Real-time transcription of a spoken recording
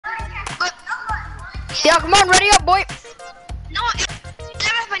Yeah, come on, ready up, boy. No, él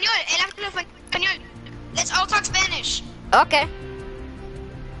habla español. Let's all talk Spanish. Okay.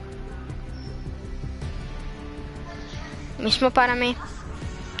 Mismo para mí.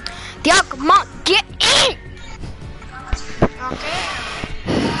 Tiago, come on, get in. Okay.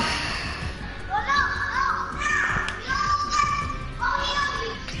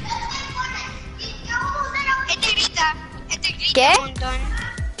 Este grita ¿Qué? un montón.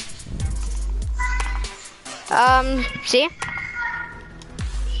 Sí.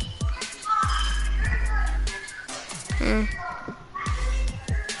 Mm.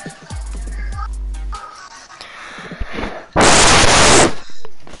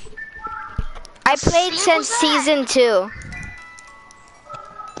 I played since season 2.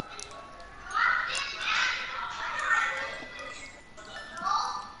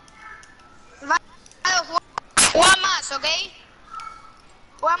 Juega más, ¿ok?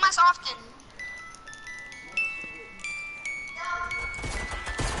 Juega más often.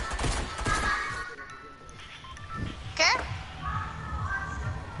 ¿Qué?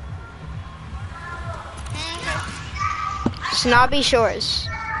 Snobby Shores.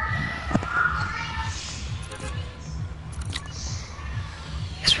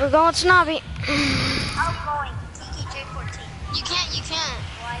 Guess we're going snobby. Outgoing, TKJ14. You can't.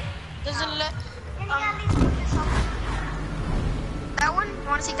 Why? Doesn't let, that one? You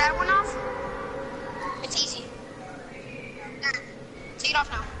wanna take that one off? It's easy. There. Take it off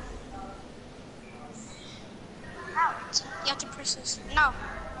now. Out. You have to press this. No.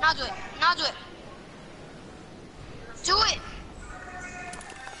 Now do it. Now do it. Do it.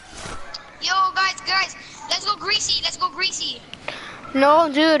 Yo, guys. Let's go greasy. No,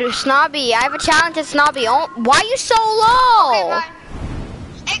 dude, snobby. I have a challenge at snobby. Oh, why are you so Okay, low? bye.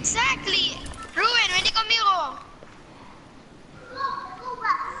 Exactly. Ruben, vení conmigo.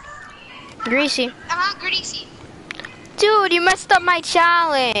 Greasy. Greasy. Dude, you messed up my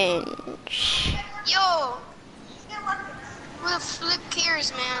challenge. Yo. Who the flip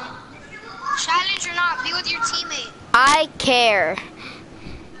cares, man? Challenge or not, be with your teammate. I care.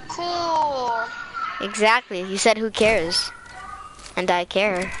 Cool. Exactly. You said who cares. And I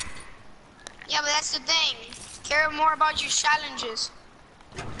care. Yeah, but that's the thing. Care more about your challenges.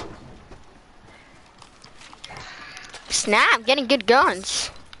 Snap, getting good guns.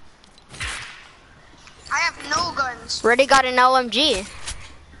 I have no guns. Already got an LMG.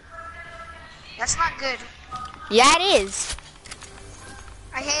 That's not good. Yeah, it is.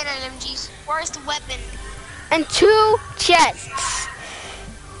 I hate LMGs. Worst weapon. And 2 chests.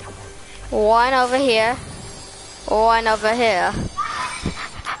 One over here. One over here.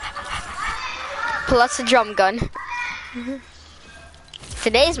 Plus a drum gun.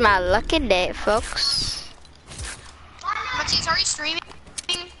 Today's my lucky day, folks. Matthias, are you streaming?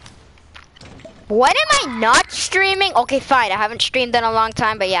 When am I not streaming? Okay, fine. I haven't streamed in a long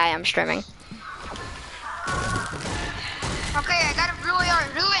time, but yeah, I am streaming. Okay, I got a really hard.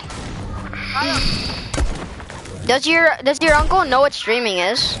 Does your uncle know what streaming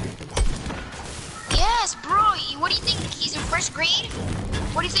is? Yes, bro. What do you think? He's in first grade?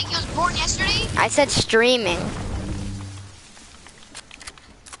 What do you think? He was born yesterday? I said streaming.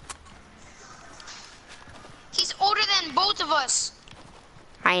 He's older than both of us.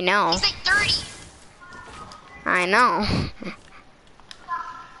 I know. He's like 30. I know.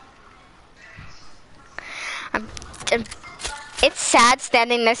 It's sad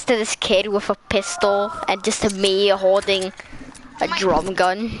standing next to this kid with a pistol and just me holding a drum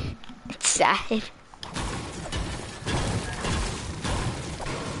gun. It's sad.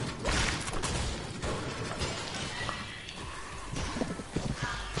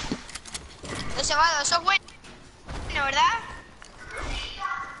 Eso es bueno, ¿verdad?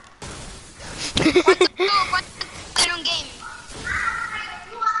 ¿Cuánto era un game?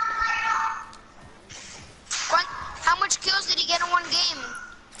 How much kills did he get in one game?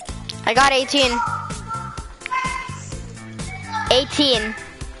 I got 18. 18.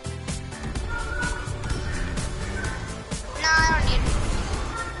 No, I don't need it.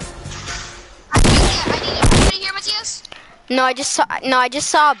 I need it. Did you hear Matthias? No, I just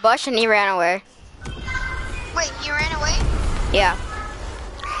saw a bush and he ran away. Wait, he ran away? Yeah.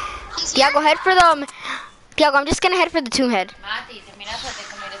 He's here? Tiago, head for the. Tiago, I'm just gonna head for the tomb head.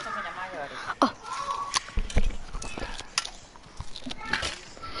 Oh.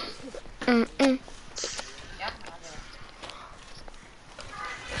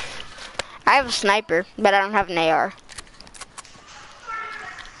 I have a sniper, but I don't have an AR.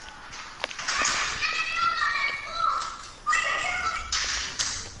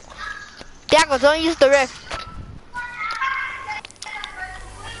 Tiago, don't use the rift.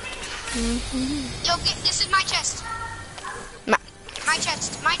 Yo, this is my chest. My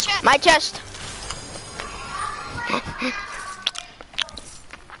chest. My chest. My chest.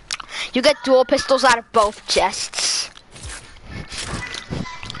 You get dual pistols out of both chests.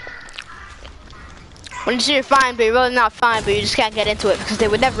 When you say you're fine, but you're really not fine, but you just can't get into it because they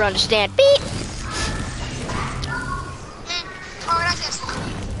would never understand. Beep. Oh, gracias.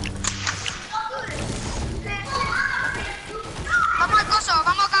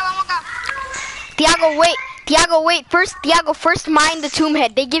 Vamos acá. Tiago, wait. First mine the tomb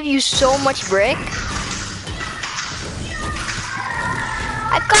head. They give you so much brick.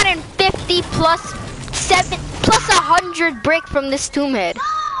 I've gotten 50 plus 7 plus 100 brick from this tomb head.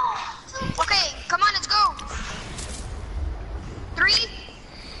 Okay, come on, let's go. 3,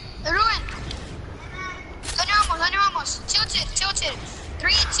 Ruin. ¿Dónde vamos? Tilted.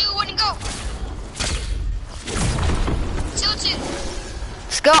 3, 2, 1, and go. Tilted.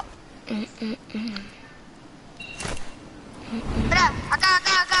 Let's go. Espera, acá.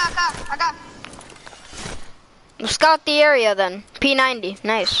 Let's scout the area then. P90,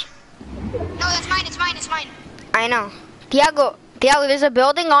 nice. No, that's mine, it's mine. I know. Tiago, there's a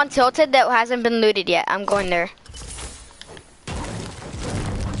building on Tilted that hasn't been looted yet. I'm going there.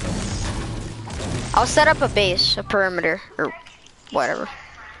 I'll set up a base, a perimeter, or whatever.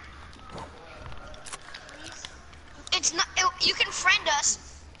 It's not, you can friend us.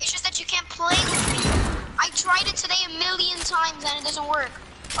 It's just that you can't play with me. I tried it today 1,000,000 times and it doesn't work.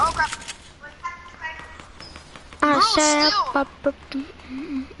 Oh crap. Yeah.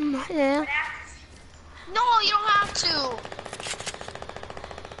 No, you don't have to.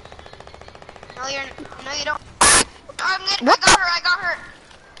 No, you don't. I got her.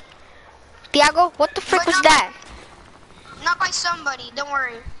 Tiago, what the frick was that? Not by somebody, don't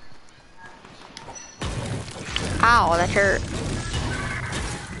worry. Ow, that hurt.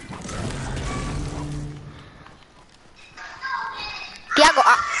 Tiago,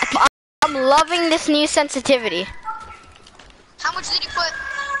 I'm loving this new sensitivity. How much did you put?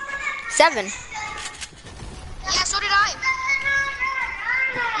 7. Yeah, so did I.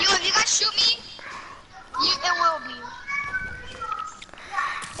 If you guys shoot me, it will be.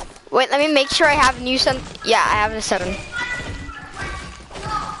 Wait, let me make sure I have new Yeah, I have a 7.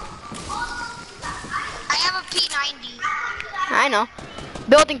 I have a P90. I know.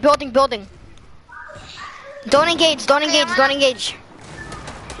 Building. Don't engage.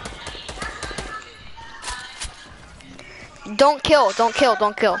 Don't kill. Yes,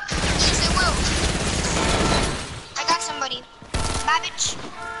 it will. I got somebody. Babbage.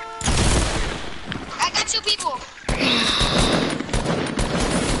 I got 2 people.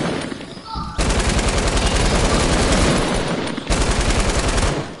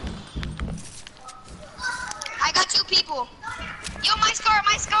 I got 2 people. Yo, my scar.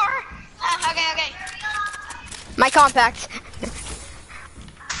 Okay. My compact.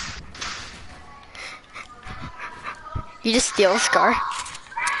 You just steal a scar.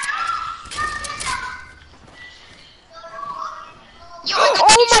 Yo,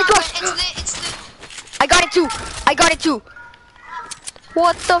 Oh my gosh! It's the... I got it too.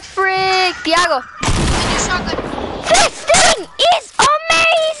 What the frick, Tiago? This thing is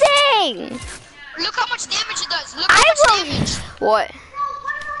amazing! Look how much damage it does. Damage. What?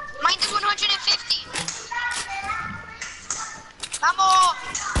 Mine does 150. Vamos.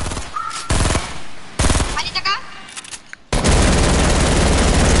 ¿Alguien de acá?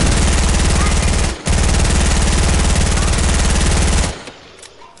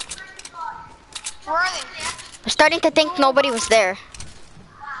 Where are they? I'm starting to think nobody was there.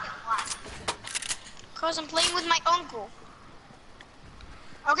 Cause I'm playing with my uncle.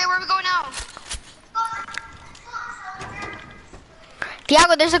 Okay, where are we going now?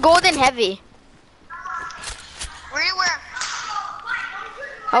 Tiago, there's a golden heavy. Where?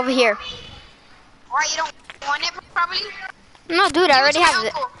 Over here. Why you don't want it probably? No, dude, I already have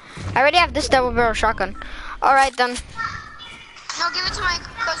it. I already have this double barrel shotgun. Alright then. No, give it to my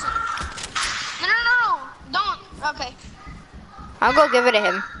cousin. No. Don't. Okay. I'll go give it to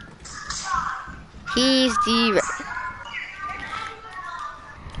him. He's the...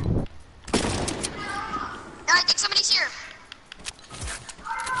 I think somebody's here.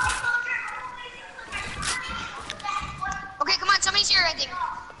 Okay, come on, somebody's here, I think.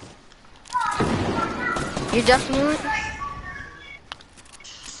 You definitely...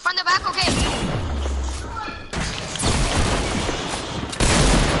 From the back, okay.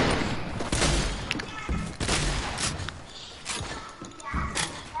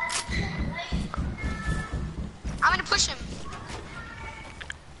 I'm gonna push him.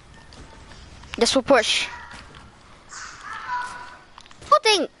 This will push. Oh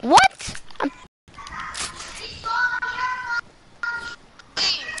dang running. What?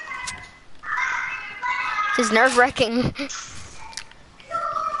 This is nerve-wracking.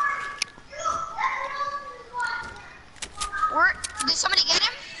 Did somebody get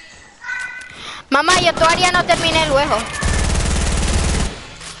him? Mamá, yo todavía no terminé el juego.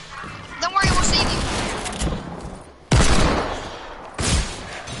 Don't worry, we'll save you.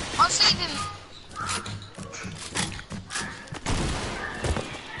 I'll save him.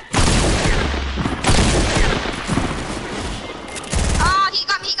 Ah, he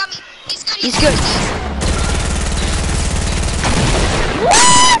got me. He's good. He's good.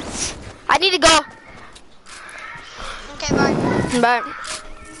 What? I need to go. Okay, bye. Bye.